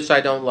digits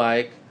I don't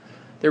like.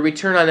 Their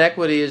return on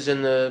equity is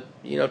in the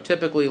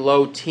typically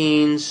low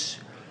teens,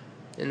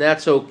 and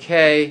that's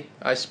okay,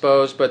 I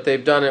suppose, but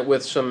they've done it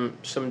with some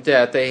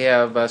debt. They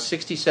have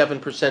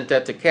 67%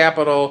 debt to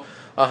capital,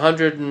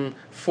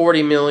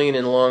 $140 million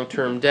in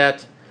long-term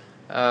debt,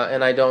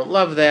 and I don't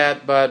love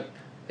that, but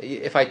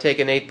if I take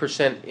an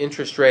 8%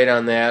 interest rate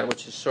on that,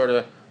 which is sort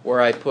of where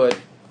I put,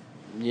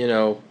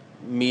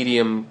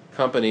 medium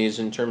companies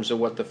in terms of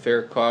what the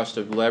fair cost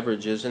of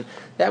leverage is, and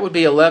that would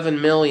be $11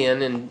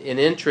 million in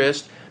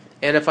interest.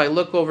 And if I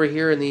look over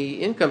here in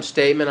the income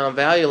statement on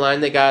Value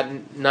Line, they got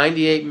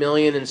 $98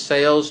 million in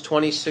sales,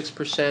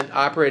 26%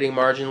 operating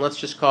margin. Let's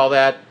just call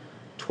that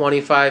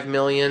 $25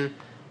 million,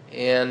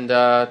 and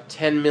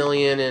 $10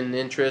 million in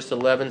interest,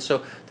 11.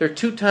 So they're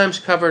 2 times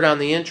covered on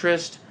the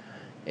interest,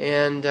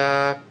 and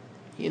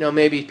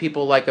maybe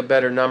people like a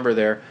better number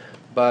there,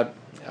 but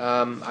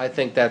I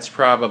think that's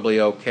probably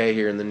okay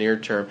here in the near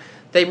term.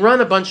 They run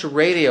a bunch of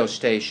radio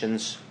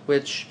stations,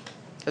 which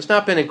has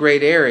not been a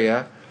great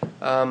area,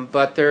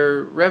 but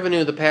their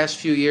revenue the past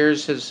few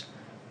years has,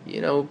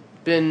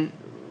 been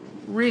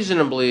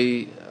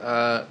reasonably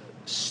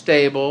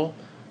stable.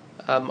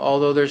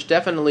 Although there's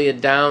definitely a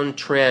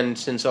downtrend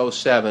since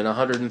 2007,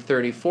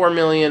 134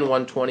 million,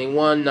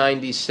 121,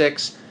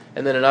 96,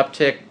 and then an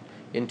uptick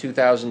in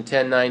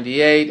 2010,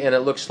 98, and it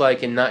looks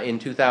like in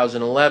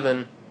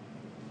 2011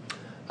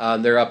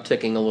 They're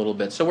upticking a little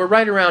bit. So we're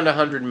right around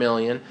 100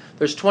 million.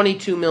 There's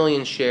 22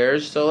 million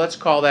shares, so let's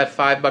call that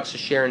 $5 a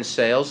share in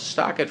sales.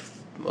 Stock at,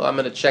 well, I'm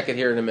going to check it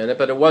here in a minute,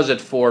 but it was at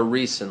 4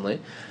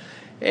 recently.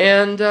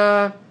 And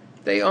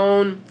they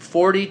own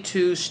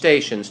 42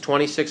 stations,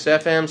 26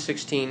 FM,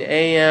 16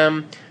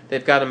 AM.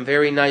 They've got them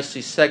very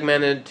nicely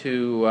segmented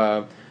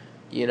to,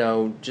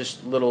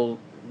 just little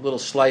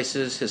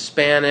slices: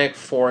 Hispanic,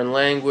 foreign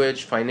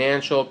language,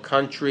 financial,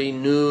 country,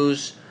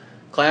 news,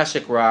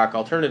 classic rock,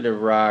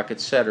 alternative rock,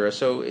 etc.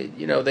 So,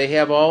 they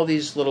have all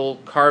these little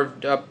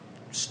carved up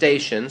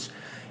stations.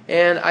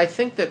 And I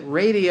think that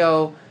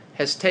radio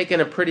has taken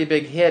a pretty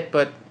big hit,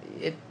 but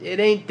it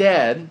ain't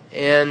dead.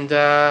 And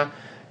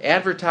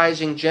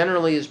advertising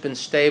generally has been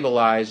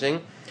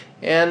stabilizing.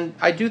 And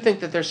I do think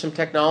that there's some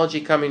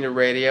technology coming to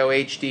radio,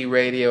 HD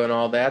radio and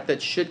all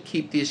that should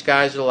keep these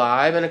guys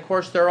alive. And of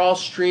course, they're all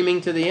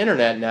streaming to the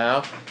internet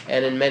now.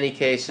 And in many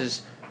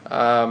cases,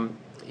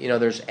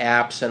 there's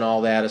apps and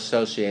all that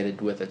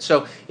associated with it.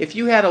 So if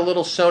you had a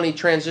little Sony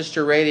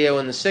transistor radio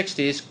in the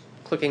 60s,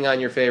 clicking on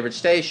your favorite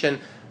station,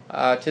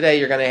 today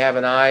you're going to have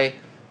an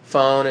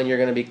iPhone and you're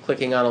going to be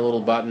clicking on a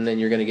little button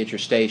and you're going to get your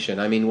station.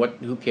 I mean,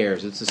 who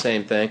cares? It's the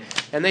same thing.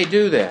 And they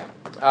do that.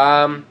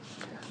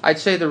 I'd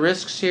say the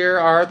risks here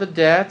are the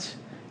debt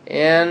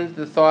and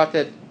the thought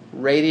that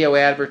radio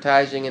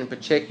advertising in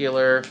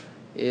particular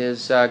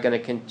is going to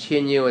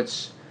continue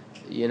its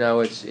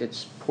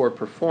poor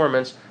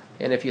performance.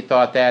 And if you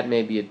thought that,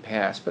 maybe it'd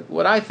pass. But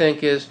what I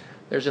think is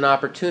there's an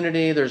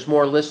opportunity. There's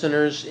more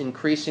listeners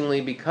increasingly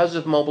because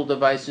of mobile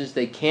devices.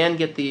 They can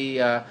get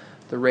the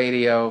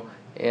radio,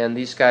 and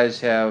these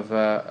guys have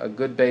a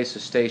good base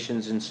of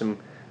stations in some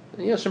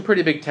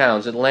pretty big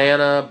towns: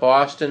 Atlanta,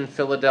 Boston,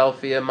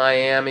 Philadelphia,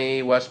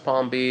 Miami, West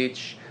Palm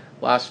Beach,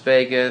 Las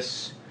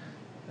Vegas,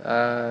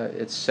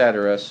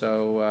 etc.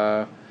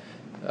 So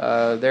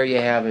there you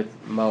have it,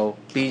 Mo.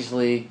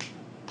 Beasley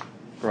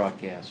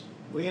Broadcast.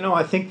 Well,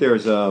 I think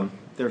there's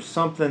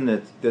something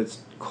that's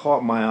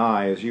caught my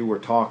eye as you were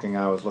talking.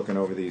 I was looking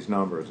over these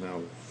numbers.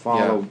 Now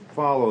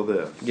follow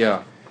this.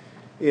 Yeah.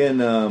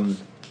 In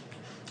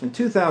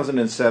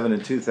 2007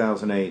 and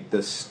 2008,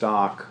 the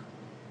stock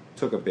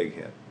took a big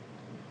hit.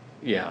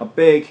 Yeah. A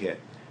big hit.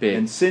 Big.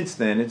 And since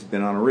then, it's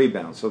been on a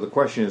rebound. So the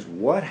question is,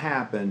 what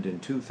happened in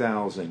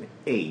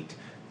 2008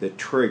 that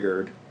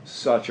triggered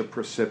such a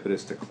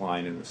precipitous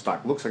decline in the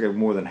stock? Looks like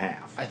more than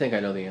half. I think I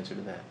know the answer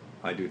to that.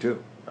 I do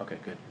too. Okay,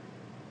 good.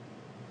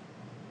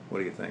 What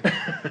do you think?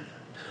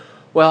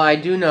 Well, I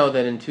do know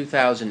that in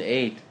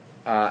 2008,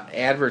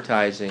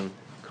 advertising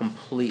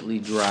completely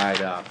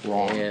dried up.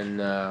 Wrong.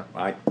 And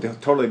I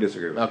totally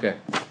disagree with you. Okay.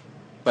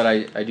 But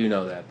I do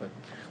know that. But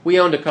we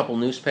owned a couple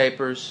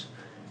newspapers,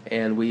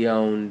 and we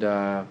owned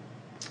a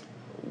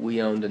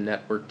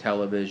network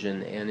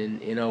television, and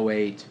in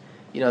 08,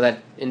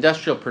 that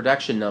industrial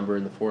production number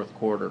in the fourth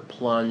quarter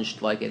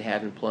plunged like it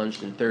hadn't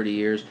plunged in 30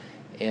 years,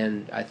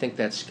 and I think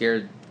that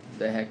scared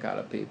the heck out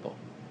of people.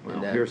 Well,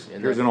 here's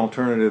an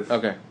alternative.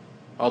 Okay.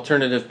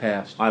 Alternative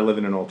past. I live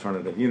in an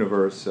alternative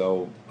universe,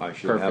 so I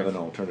should Perfect. have an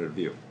alternative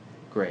view.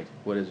 Great.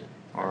 What is it?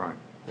 All right.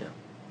 Yeah.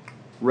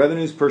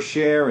 Revenues per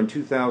share in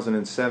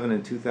 2007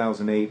 and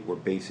 2008 were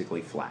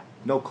basically flat.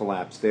 No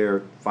collapse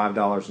there.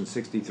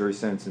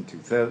 $5.63 in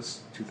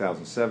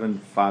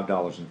 2007,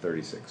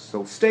 $5.36.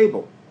 So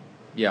stable.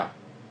 Yeah.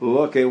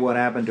 Look at what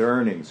happened to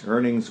earnings.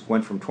 Earnings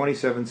went from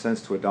 27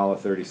 cents to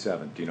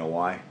 $1.37. Do you know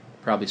why?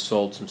 Probably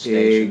sold some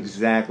stations.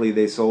 Exactly,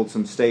 they sold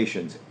some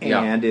stations.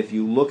 Yeah. And if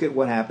you look at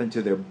what happened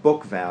to their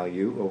book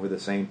value over the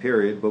same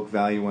period, book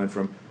value went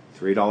from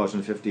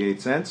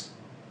 $3.58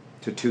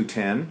 to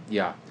 $2.10.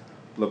 Yeah.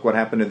 Look what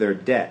happened to their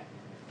debt.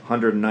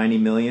 $190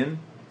 million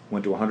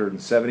went to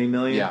 $170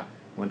 million. Yeah.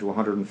 Went to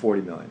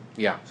 $140 million.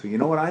 Yeah. So you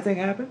know what I think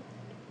happened?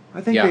 I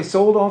think Yeah. they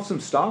sold off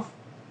some stuff.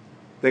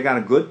 They got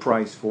a good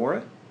price for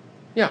it.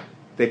 Yeah.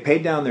 They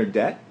paid down their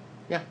debt.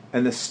 Yeah.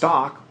 And the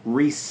stock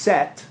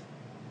reset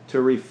to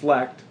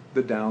reflect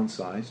the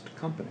downsized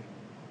company.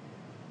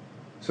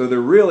 So there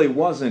really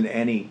wasn't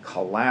any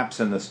collapse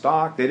in the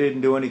stock. They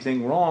didn't do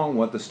anything wrong.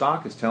 What the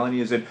stock is telling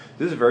you is that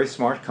this is a very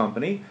smart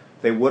company.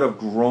 They would have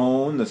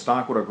grown, the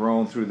stock would have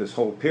grown through this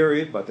whole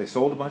period, but they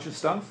sold a bunch of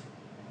stuff.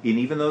 And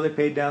even though they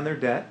paid down their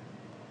debt,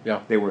 Yeah.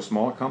 they were a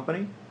smaller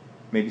company,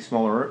 maybe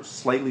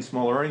slightly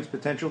smaller earnings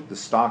potential. The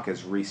stock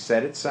has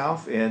reset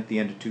itself at the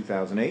end of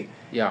 2008.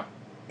 Yeah.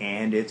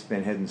 And it's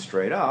been heading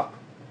straight up.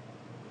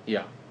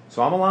 Yeah.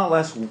 So I'm a lot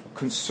less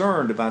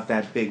concerned about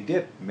that big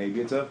dip.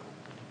 Maybe it's a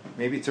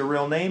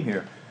real name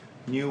here.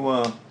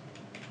 You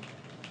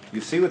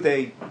see what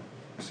they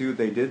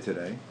did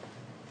today?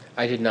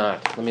 I did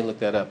not. Let me look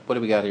that up. What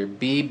do we got here?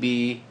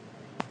 BBGI.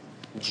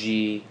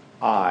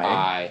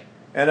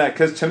 And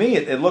because to me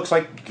it looks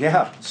like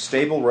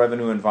stable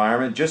revenue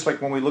environment. Just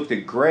like when we looked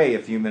at Gray a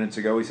few minutes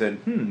ago, we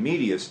said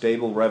media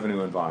stable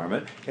revenue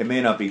environment. It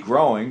may not be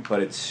growing,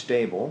 but it's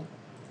stable.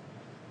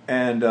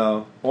 And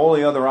all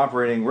the other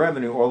operating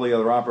revenue, all the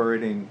other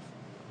operating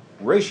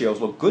ratios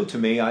look good to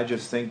me. I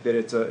just think that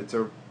it's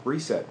a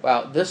reset.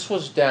 Wow, this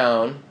was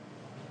down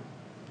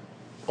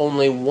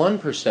only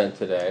 1%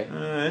 today.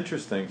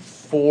 Interesting.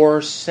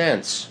 4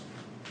 cents.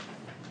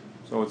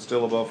 So it's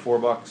still above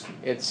 $4.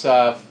 It's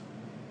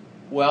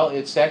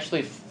it's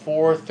actually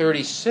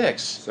 4.36.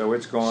 So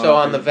it's gone. So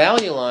up on the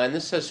value line,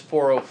 this says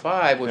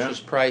 4.05, which was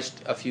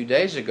priced a few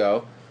days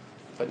ago,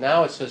 but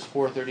now it says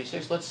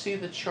 4.36. Let's see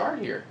the chart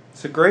here.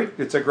 It's a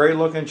great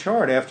looking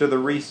chart after the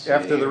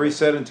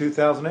reset in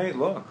 2008.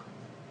 Look.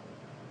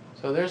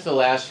 So there's the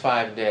last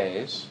 5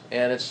 days,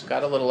 and it's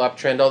got a little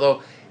uptrend,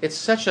 although it's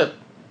such a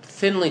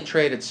thinly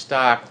traded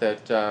stock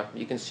that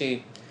you can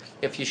see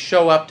if you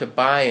show up to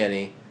buy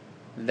any,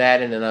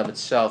 that in and of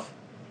itself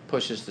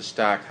pushes the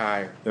stock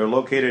higher. They're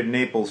located in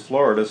Naples,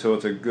 Florida, so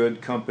it's a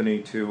good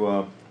company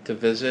to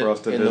visit for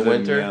us to in visit the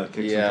winter. And,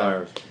 kick some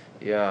tires.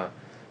 Yeah.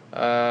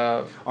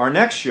 Our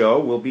next show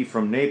will be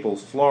from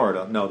Naples,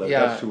 Florida. No,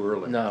 that's too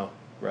early. No,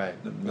 right.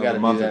 We Another got to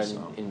do that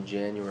so. in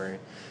January.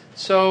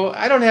 So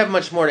I don't have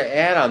much more to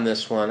add on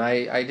this one.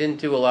 I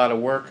didn't do a lot of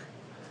work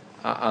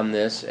on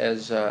this,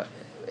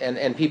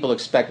 and people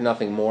expect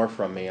nothing more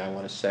from me, I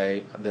want to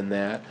say, than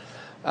that.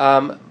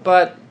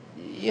 But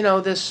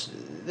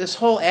this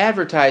whole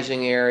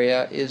advertising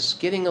area is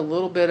getting a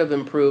little bit of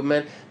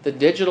improvement. The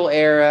digital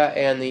era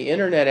and the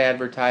internet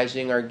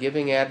advertising are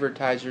giving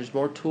advertisers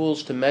more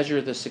tools to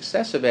measure the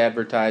success of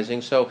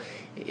advertising. So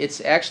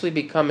it's actually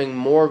becoming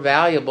more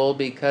valuable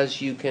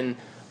because you can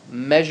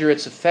measure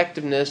its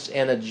effectiveness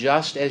and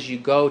adjust as you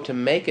go to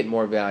make it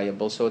more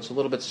valuable. So it's a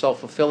little bit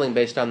self-fulfilling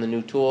based on the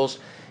new tools.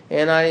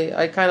 And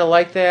I kind of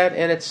like that,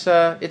 and it's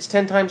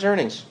 10 times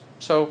earnings.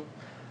 So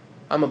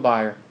I'm a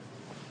buyer.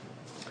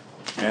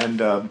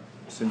 And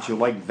since you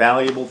like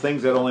valuable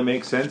things, that only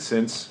makes sense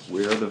since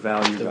we're the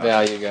value guys. The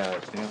value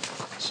guys. Yeah.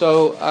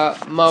 So,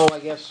 Mo, I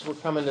guess we're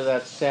coming to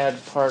that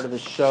sad part of the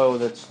show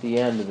that's the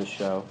end of the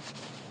show.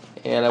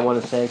 And I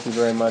want to thank you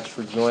very much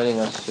for joining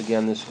us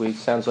again this week.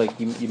 Sounds like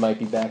you might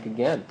be back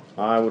again.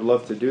 I would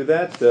love to do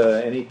that.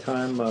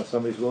 Anytime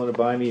somebody's willing to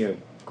buy me a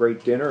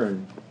great dinner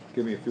and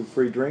give me a few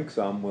free drinks,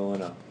 I'm willing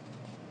to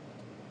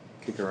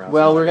kick around.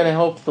 Well, we're going to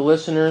hope the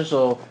listeners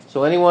will...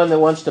 So anyone that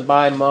wants to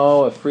buy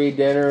Mo a free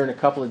dinner and a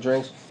couple of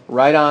drinks,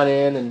 write on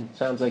in, and it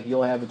sounds like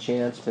you'll have a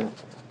chance to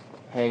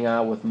hang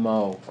out with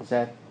Mo. Is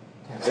that...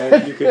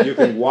 You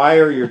can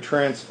wire your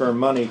transfer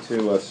money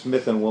to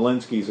Smith &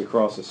 Walensky's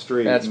across the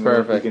street. That's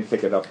perfect. You can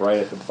pick it up right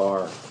at the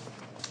bar.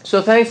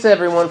 So thanks,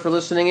 everyone, for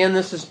listening in.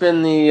 This has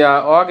been the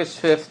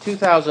August 5th,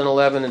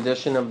 2011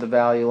 edition of the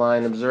Value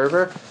Line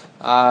Observer.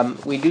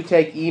 We do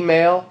take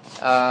email.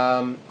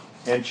 And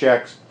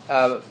checks.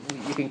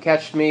 You can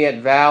catch me at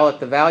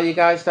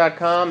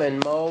val@thevalueguys.com,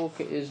 and Mo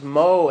is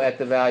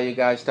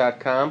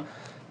mo@thevalueguys.com.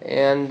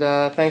 And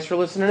thanks for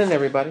listening in,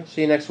 everybody.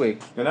 See you next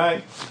week. Good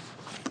night.